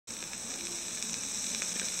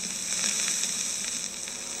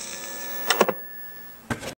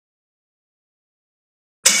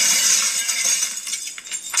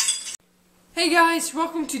Hey guys,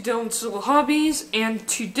 welcome to Dylan's Little Hobbies, and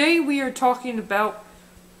today we are talking about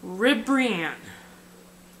Ribriaane.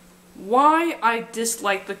 Why I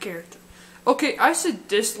dislike the character. Okay, I said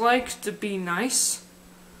dislike to be nice.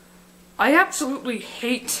 I absolutely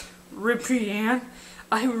hate Ribriaane.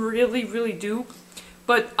 I really do.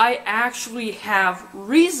 But I actually have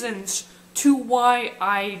reasons to why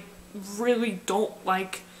I really don't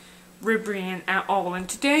like Ribriaane at all. And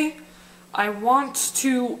today, I want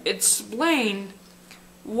to explain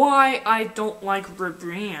why I don't like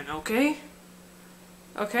ribriaane, okay?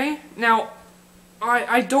 Okay? Now,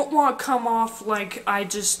 I don't want to come off like I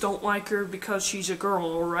just don't like her because she's a girl,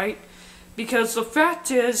 alright? Because the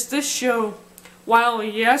fact is, this show, while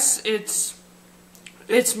yes, it's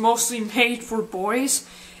mostly made for boys,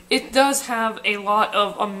 it does have a lot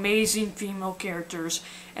of amazing female characters.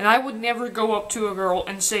 And I would never go up to a girl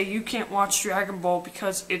and say, you can't watch Dragon Ball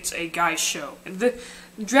because it's a guy's show.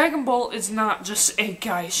 Dragon Ball is not just a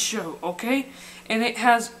guy's show, okay? And it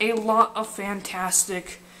has a lot of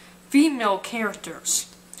fantastic female characters.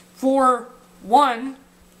 For one,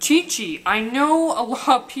 Chi-Chi. I know a lot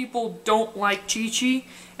of people don't like Chi-Chi,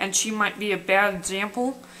 and she might be a bad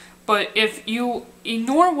example. But if you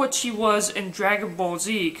ignore what she was in Dragon Ball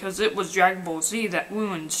Z, because it was Dragon Ball Z that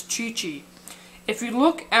ruins Chi-Chi. If you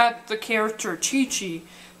look at the character Chi-Chi,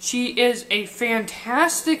 she is a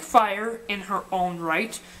fantastic fighter in her own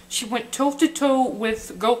right. She went toe-to-toe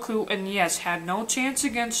with Goku and yes, had no chance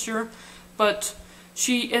against her, but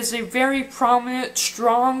she is a very prominent,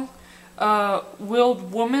 strong-willed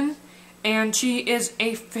woman, and she is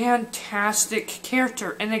a fantastic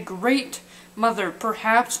character and a great mother,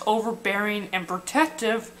 perhaps overbearing and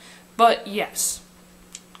protective, but yes.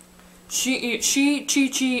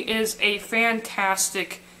 Chi-Chi is a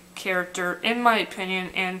fantastic character, in my opinion,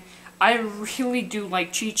 and I really do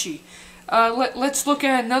like Chi-Chi. Let's look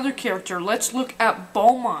at another character. Let's look at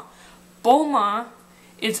Bulma. Bulma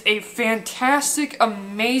is a fantastic,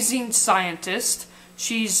 amazing scientist.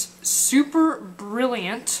 She's super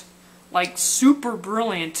brilliant, like super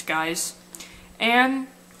brilliant, guys. And,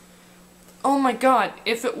 oh my god,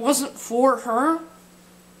 if it wasn't for her,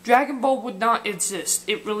 Dragon Ball would not exist.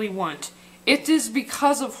 It really wouldn't. It is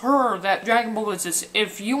because of her that Dragon Ball exists.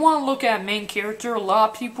 If you want to look at a main character, a lot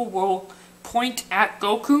of people will point at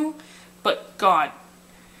Goku, but God,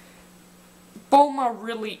 Bulma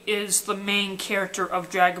really is the main character of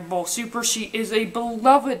Dragon Ball Super. She is a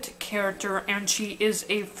beloved character, and she is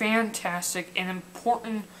a fantastic and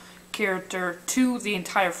important character to the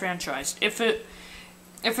entire franchise. If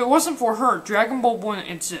it wasn't for her, Dragon Ball wouldn't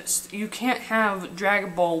exist. You can't have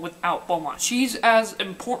Dragon Ball without Bulma. She's as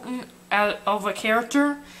important of a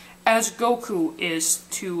character as Goku is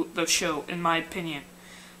to the show, in my opinion.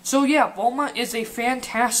 So yeah, Bulma is a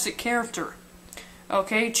fantastic character.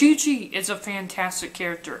 Okay, Chi-Chi is a fantastic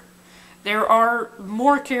character. There are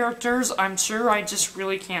more characters, I'm sure, I just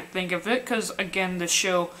really can't think of it, because again, the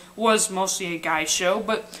show was mostly a guy show,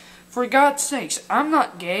 but for God's sakes, I'm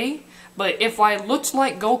not gay. But if I looked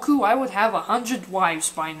like Goku, I would have 100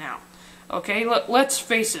 wives by now. Okay, let's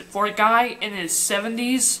face it. For a guy in his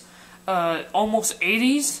 70s, almost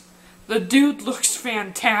 80s, the dude looks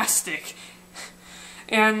fantastic.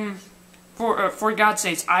 And for God's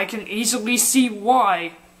sakes, I can easily see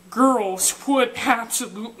why girls would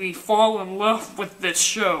absolutely fall in love with this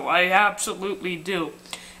show. I absolutely do.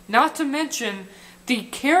 Not to mention, the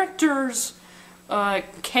characters,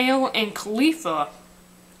 Kale and Khalifa,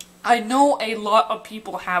 I know a lot of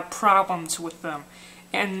people have problems with them,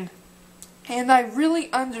 and I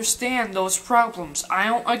really understand those problems. I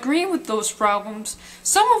don't agree with those problems.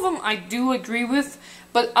 Some of them I do agree with,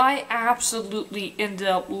 but I absolutely ended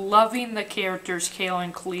up loving the characters Kale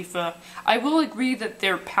and Khalifa. I will agree that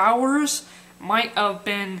their powers might have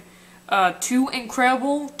been too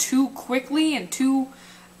incredible, too quickly, and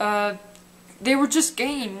they were just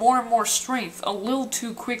gaining more and more strength a little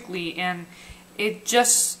too quickly, and it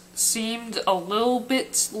just seemed a little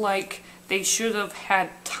bit like they should have had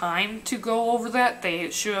time to go over that.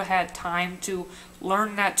 They should have had time to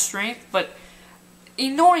learn that strength. But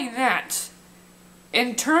ignoring that,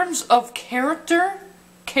 in terms of character,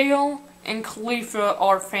 Kale and Khalifa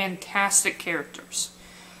are fantastic characters.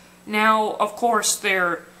 Now, of course,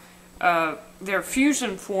 their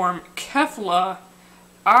fusion form, Kefla,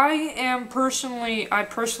 I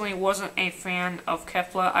personally wasn't a fan of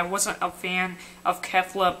Kefla. I wasn't a fan of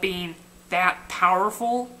Kefla being that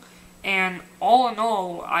powerful. And all in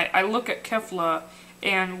all, I look at Kefla,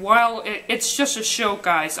 and while it's just a show,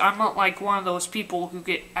 guys, I'm not like one of those people who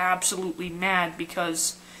get absolutely mad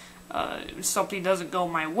because something doesn't go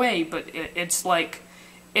my way, but it's like,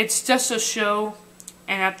 it's just a show,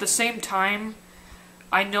 and at the same time,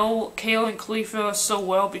 I know Kale and Khalifa so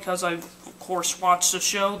well because I've, of course, watched the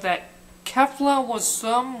show, that Kefla was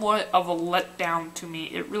somewhat of a letdown to me.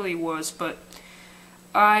 It really was, but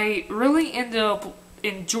I really ended up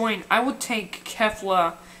enjoying. I would take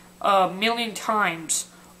Kefla a million times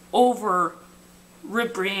over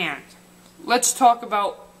Ribriaane. Let's talk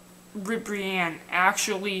about Ribriaane.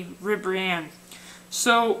 Actually, Ribriaane.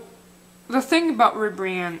 So, the thing about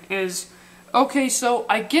Ribriaane is, okay, so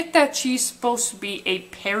I get that she's supposed to be a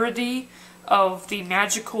parody of the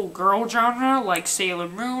magical girl genre, like Sailor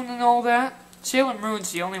Moon and all that. Sailor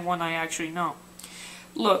Moon's the only one I actually know.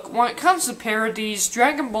 Look, when it comes to parodies,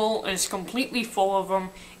 Dragon Ball is completely full of them.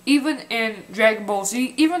 Even in Dragon Ball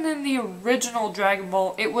Z, even in the original Dragon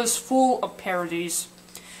Ball, it was full of parodies.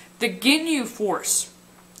 The Ginyu Force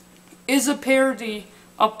is a parody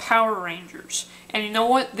of Power Rangers. And you know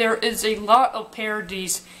what? There is a lot of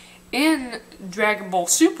parodies in Dragon Ball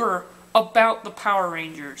Super about the Power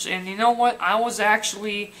Rangers. And you know what? I was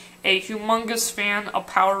actually a humongous fan of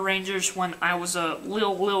Power Rangers when I was a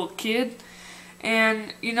little kid.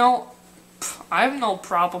 And, you know, I have no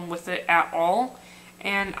problem with it at all.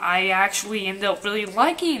 And I actually ended up really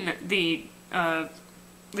liking the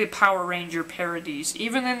Power Ranger parodies,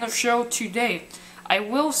 even in the show today. I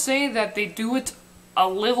will say that they do it a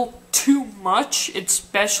little too much,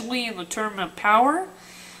 especially in the Tournament of Power,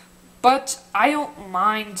 but I don't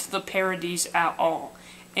mind the parodies at all.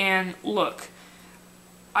 And look,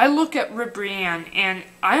 I look at Ribriaane, and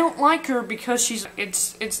I don't like her because she's,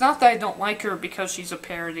 it's not that I don't like her because she's a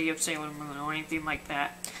parody of Sailor Moon or anything like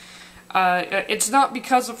that. It's not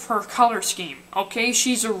because of her color scheme, okay?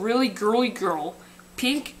 She's a really girly girl,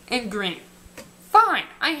 pink and green. Fine,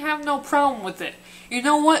 I have no problem with it. You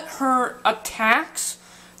know what? Her attacks,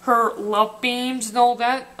 her love beams and all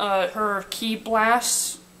that, her ki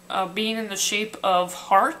blasts being in the shape of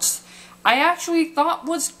hearts, I actually thought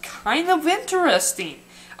was kind of interesting.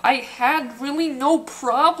 I had really no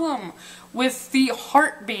problem with the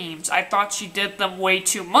heart beams. I thought she did them way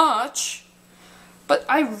too much, but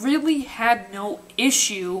I really had no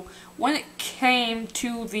issue when it came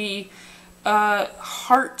to the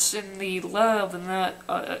hearts and the love and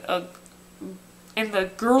the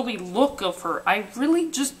girly look of her. I really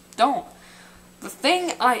just don't. The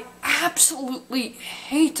thing I absolutely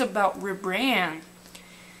hate about Ribriaane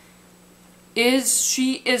is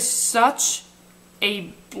she is such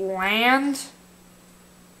a bland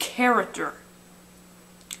character.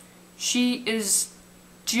 She is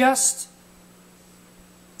just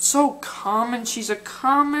so common. She's a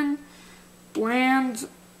common, bland,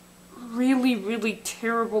 really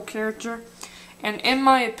terrible character. And in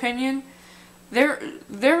my opinion,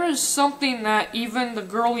 there is something that even the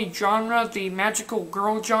girly genre, the magical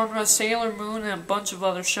girl genre, Sailor Moon, and a bunch of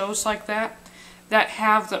other shows like that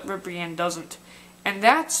have that Ribriaane doesn't. And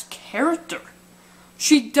that's character.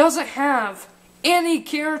 She doesn't have any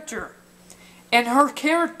character. And her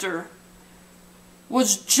character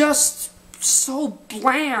was just so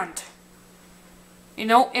bland. You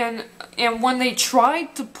know, and when they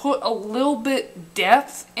tried to put a little bit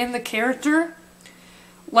depth in the character,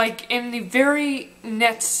 like in the very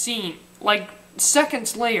next scene, like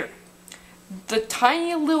seconds later, the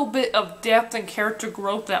tiny little bit of depth and character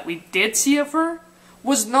growth that we did see of her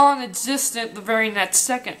was non-existent the very next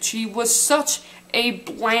second. She was such a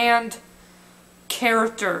bland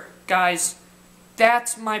character, guys.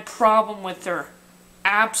 That's my problem with her.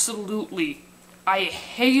 Absolutely. I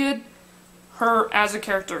hated her as a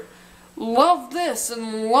character. Love this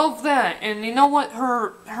and love that. And you know what?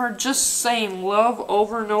 Her just saying love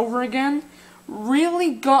over and over again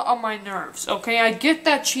really got on my nerves. Okay, I get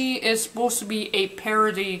that she is supposed to be a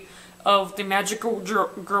parody of the magical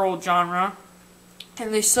girl genre.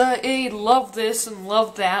 And they say, hey, love this and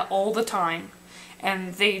love that all the time.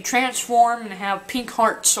 And they transform and have pink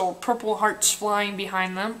hearts or purple hearts flying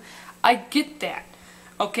behind them. I get that.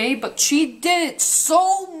 Okay, but she did it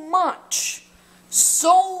so much.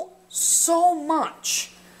 So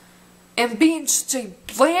much. And being such a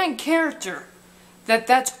bland character that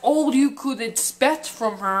that's all you could expect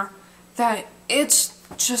from her, that it's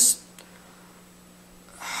just...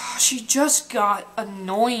 She just got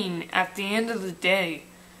annoying at the end of the day.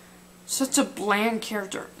 Such a bland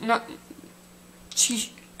character.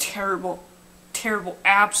 She's terrible. Terrible.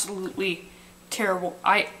 Absolutely terrible.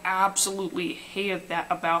 I absolutely hated that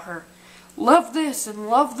about her. Love this and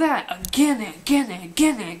love that. Again and again and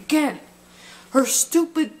again and again. Her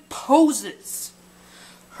stupid poses.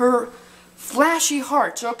 Her flashy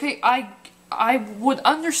hearts. Okay, I would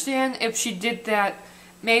understand if she did that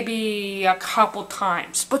maybe a couple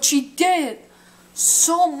times. But she did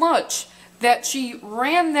so much that she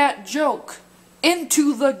ran that joke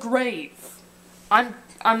into the grave. I'm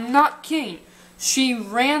not kidding. She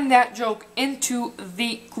ran that joke into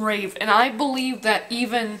the grave, and I believe that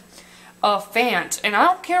even fans, and I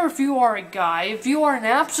don't care if you are a guy, if you are an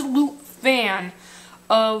absolute fan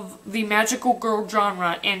of the magical girl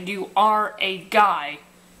genre and you are a guy,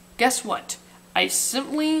 guess what? I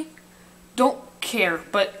simply don't care,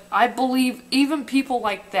 but I believe even people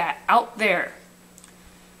like that out there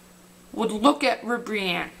would look at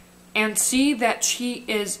Ribriaane and see that she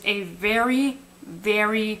is a very,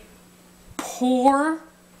 very poor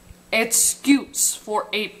excuse for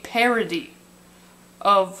a parody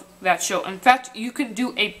of that show. In fact, you can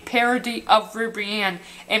do a parody of Ribriaane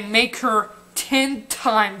and make her 10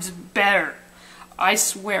 times better. I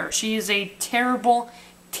swear, she is a terrible,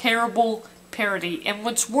 terrible parody. And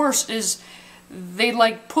what's worse is they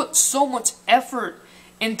like put so much effort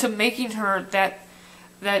into making her that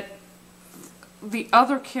the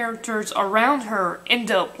other characters around her end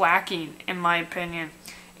up lacking, in my opinion.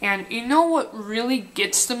 And you know what really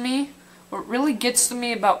gets to me? What really gets to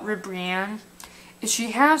me about Ribriaane is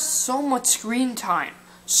she has so much screen time.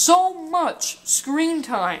 So much screen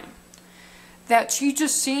time that she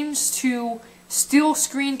just seems to steal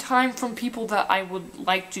screen time from people that I would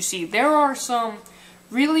like to see. There are some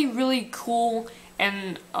really, really cool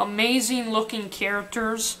and amazing looking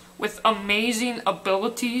characters with amazing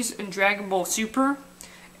abilities in Dragon Ball Super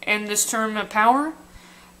and this Tournament of Power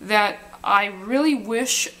that I really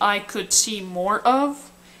wish I could see more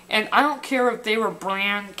of. And I don't care if they were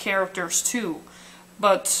brand characters too,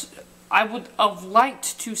 but I would have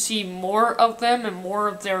liked to see more of them and more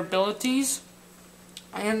of their abilities.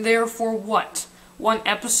 And therefore what? One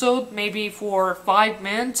episode, maybe for 5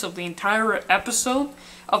 minutes of the entire episode,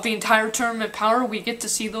 of the entire Tournament of Power, we get to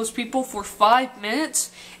see those people for 5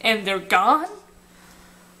 minutes, and they're gone?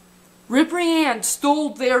 Ribriaane stole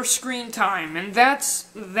their screen time, and that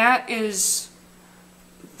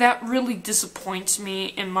really disappoints me,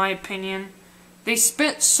 in my opinion. They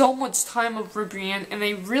spent so much time with Ribriaane, and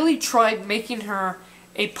they really tried making her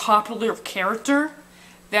a popular character,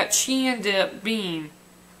 that she ended up being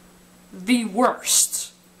the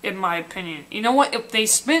worst, in my opinion. You know what? If they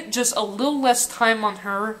spent just a little less time on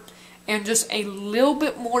her, and just a little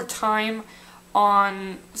bit more time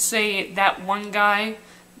on, say, that one guy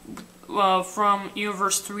from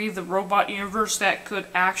Universe 3, the robot universe that could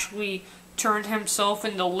actually turn himself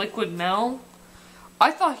into liquid metal,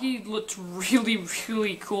 I thought he looked really,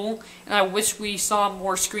 really cool, and I wish we saw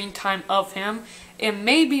more screen time of him. And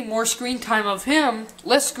maybe more screen time of him,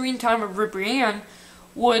 less screen time of Ribriaane,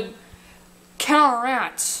 would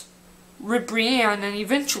counteract Ribriaane, and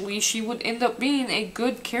eventually she would end up being a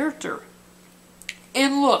good character.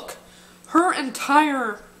 And look, her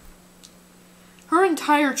entire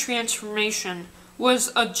transformation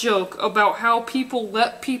was a joke about how people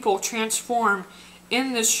let people transform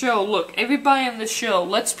in this show. Look, everybody in this show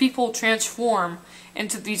lets people transform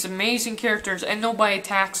into these amazing characters and nobody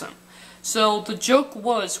attacks them. So the joke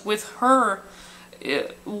was with her,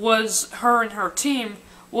 her and her team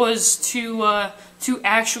was to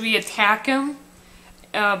actually attack him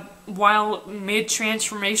while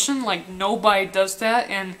mid-transformation. Like, nobody does that,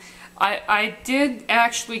 and I did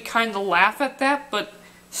actually kind of laugh at that, but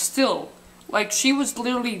still, like, she was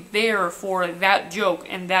literally there for that joke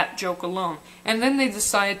and that joke alone. And then they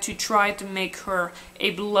decided to try to make her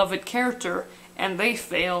a beloved character, and they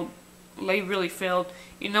failed. They really failed.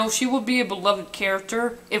 You know, she would be a beloved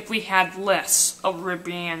character if we had less of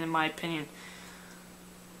Ribriaane, in my opinion.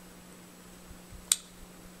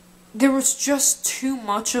 There was just too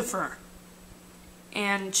much of her.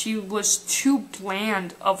 And she was too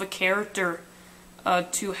bland of a character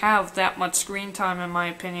to have that much screen time, in my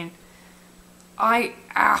opinion. I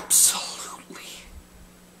absolutely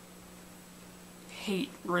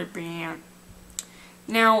hate Ribriaane.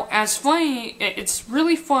 Now, as funny, it's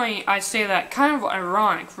really funny I say that, kind of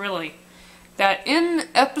ironic, really, that in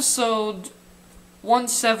episode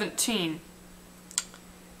 117,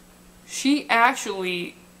 she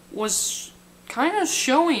actually was kind of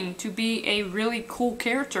showing to be a really cool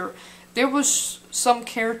character. There was some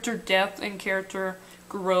character depth and character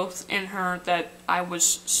growth in her that I was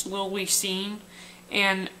slowly seeing,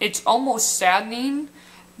 and it's almost saddening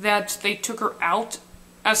that they took her out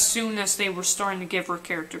as soon as they were starting to give her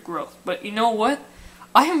character growth. But you know what?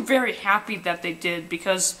 I am very happy that they did,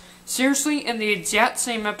 because seriously, in the exact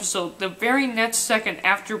same episode, the very next second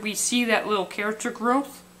after we see that little character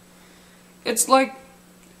growth, it's like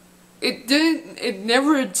it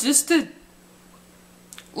never existed.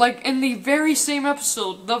 Like, in the very same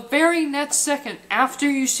episode, the very next second after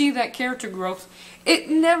you see that character growth, It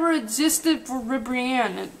never existed for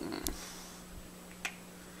Ribriaane.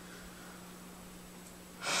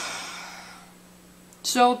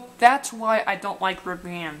 So that's why I don't like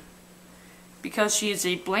Ribriaane. Because she is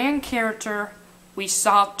a bland character, we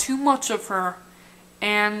saw too much of her,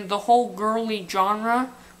 and the whole girly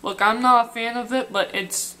genre, look, I'm not a fan of it, but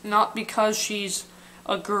it's not because she's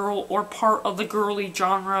a girl or part of the girly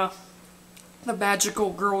genre, the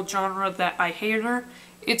magical girl genre, that I hate her.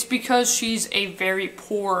 It's because she's a very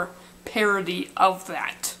poor parody of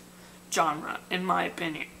that genre, in my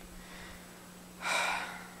opinion.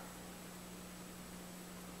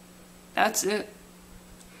 That's it.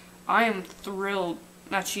 I am thrilled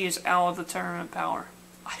that she is out of the tournament power.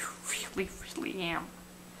 I really am.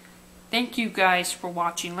 Thank you guys for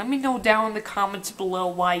watching. Let me know down in the comments below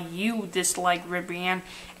why you dislike Ribriaane.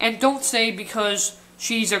 And don't say because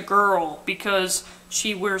she's a girl, because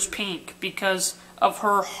she wears pink, because of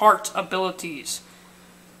her heart abilities.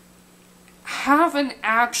 Have an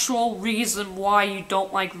actual reason why you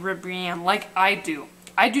don't like Ribriaane, like I do.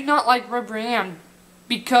 I do not like Ribriaane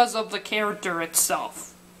because of the character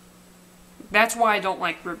itself. That's why I don't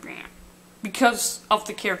like Ribriaane. Because of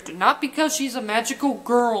the character. Not because she's a magical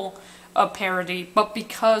girl parody, but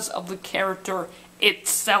because of the character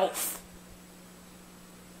itself.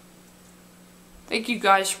 Thank you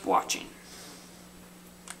guys for watching.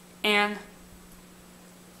 And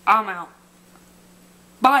I'm out.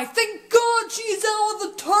 Bye. Thank God she's out of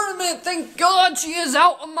the tournament. Thank God she is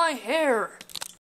out of my hair.